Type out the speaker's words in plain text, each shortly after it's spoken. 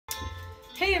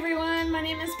Hey everyone, my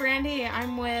name is Brandi.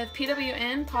 I'm with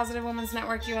PWN, Positive Women's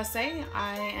Network USA.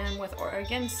 I am with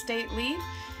Oregon State Lead,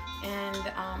 and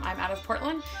I'm out of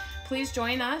Portland. Please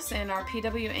join us in our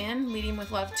PWN Leading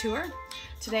with Love tour.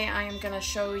 Today I am going to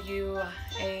show you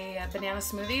a banana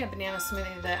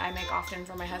smoothie that I make often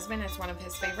for my husband. It's one of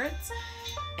his favorites,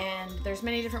 and there's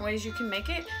many different ways you can make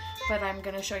it, but I'm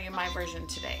going to show you my version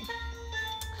today.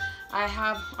 I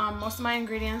have most of my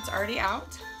ingredients already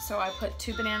out, so I put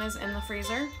 2 bananas in the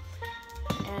freezer,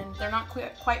 and they're not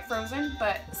quite frozen,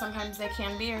 but sometimes they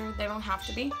can be or they don't have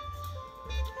to be.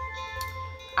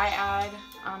 I add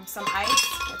some ice.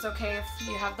 It's okay if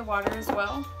you have the water as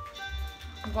well.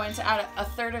 I'm going to add a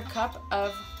 1/3 cup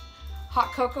of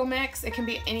hot cocoa mix. It can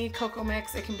be any cocoa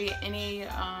mix. It can be any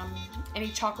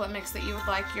chocolate mix that you would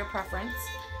like, your preference.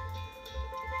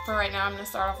 For right now, I'm going to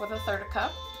start off with a 1/3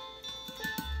 cup.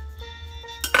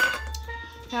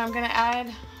 Now I'm going to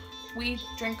add, we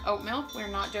drink oat milk. We're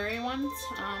not dairy ones,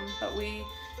 but we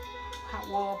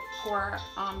will pour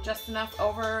just enough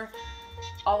over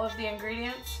all of the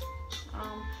ingredients.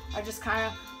 I just kind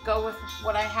of go with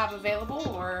what I have available,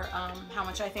 or how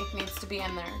much I think needs to be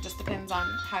in there. Just depends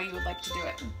on how you would like to do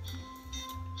it.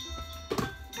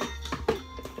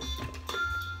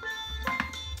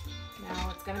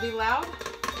 Now it's going to be loud.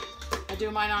 I do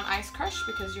mine on ice crush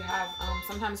because you have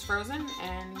sometimes frozen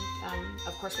and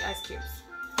of course the ice cubes.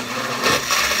 You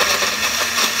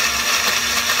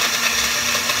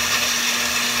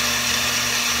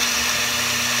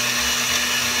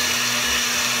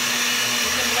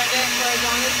can blend it for as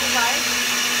long as you like,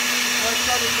 or as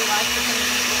short as you like,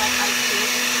 depending if you like ice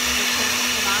cubes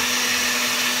or not.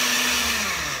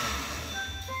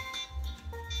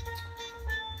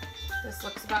 This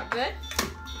looks about good.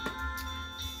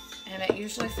 And it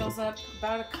usually fills up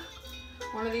about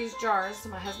one of these jars.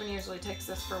 My husband usually takes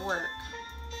this for work.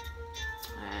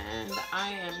 And I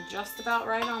am just about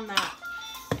right on that.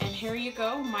 And here you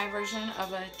go, my version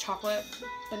of a chocolate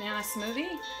banana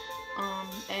smoothie.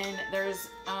 And there's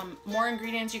more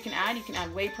ingredients you can add. You can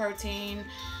add whey protein.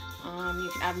 You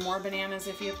can add more bananas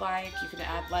if you'd like. You can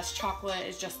add less chocolate.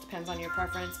 It just depends on your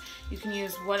preference. You can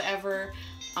use whatever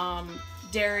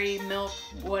dairy, milk,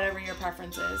 whatever your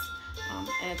preference is. And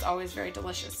it's always very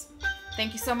delicious.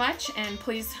 Thank you so much, and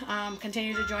please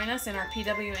continue to join us in our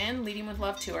PWN Leading with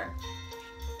Love tour.